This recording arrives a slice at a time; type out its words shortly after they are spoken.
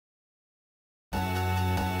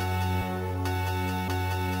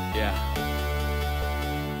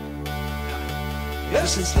Ever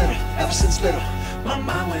since little, my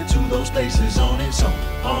mind went to those places on its own,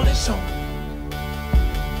 on its own.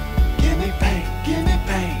 Give me pain, give me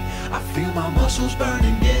pain. I feel my muscles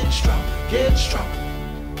burning, getting strong, getting strong.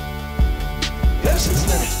 Ever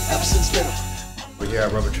since little. We're here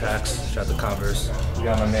at Rubber Tracks, shout out to Converse. We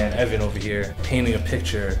got my man Evan over here painting a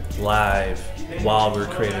picture live while we're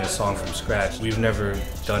creating a song from scratch. We've never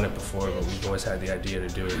done it before, but we've always had the idea to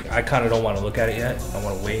do it. I kind of don't want to look at it yet. I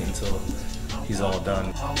want to wait until he's all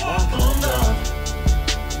done.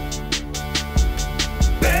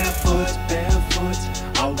 Barefoot, barefoot,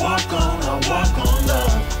 I walk on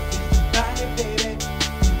love.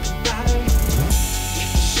 Baby,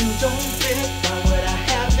 shoe don't fit, why would I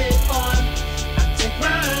have it on? I take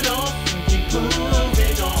mine off and keep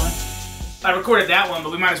moving on. I recorded that one,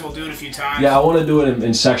 but we might as well do it a few times. Yeah, I want to do it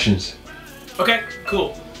in sections. Okay,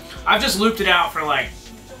 cool. I've just looped it out for like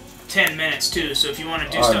 10 minutes too, so if you want to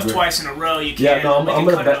do stuff twice in a row, you can. Yeah, no, I'm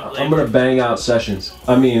gonna bang out sessions.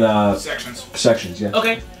 I mean, sections. Sections, yeah.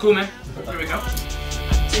 Okay, cool, man. Here we go.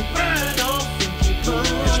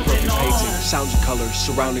 Sounds and colors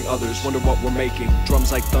surrounding others, wonder what we're making.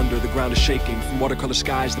 Drums like thunder, the ground is shaking. From watercolor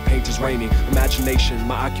skies, the paint is raining. Imagination,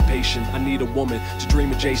 my occupation. I need a woman to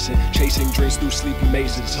dream adjacent. Chasing dreams through sleepy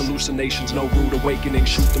mazes. Hallucinations, no rude awakening.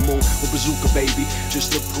 Shoot the moon with bazooka, baby.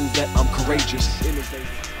 Just to prove that I'm courageous.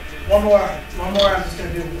 One more. I'm just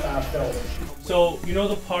gonna do Phil. So, you know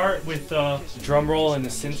the part with the drum roll and the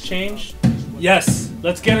synth change? Yes,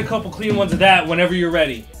 let's get a couple clean ones of that whenever you're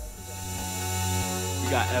ready. We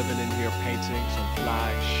got Evan in here painting some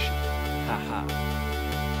fly shit. Haha.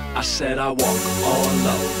 I said I walk on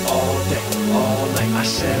love all day, all night. I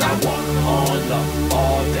said I walk on love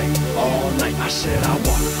all day, all night. I said I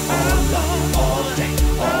walk on love all day,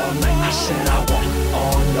 all night. I said I walk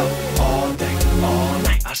on love all day, all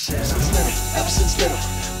night. I said Ever since little,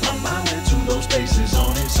 my mind went to those places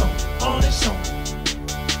on its own, on its own.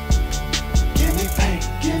 Give me pain,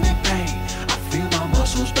 give me pain. I feel my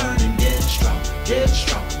muscles burning, getting strong, getting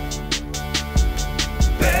strong.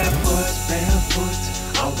 Barefoot, barefoot,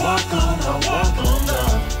 I walk on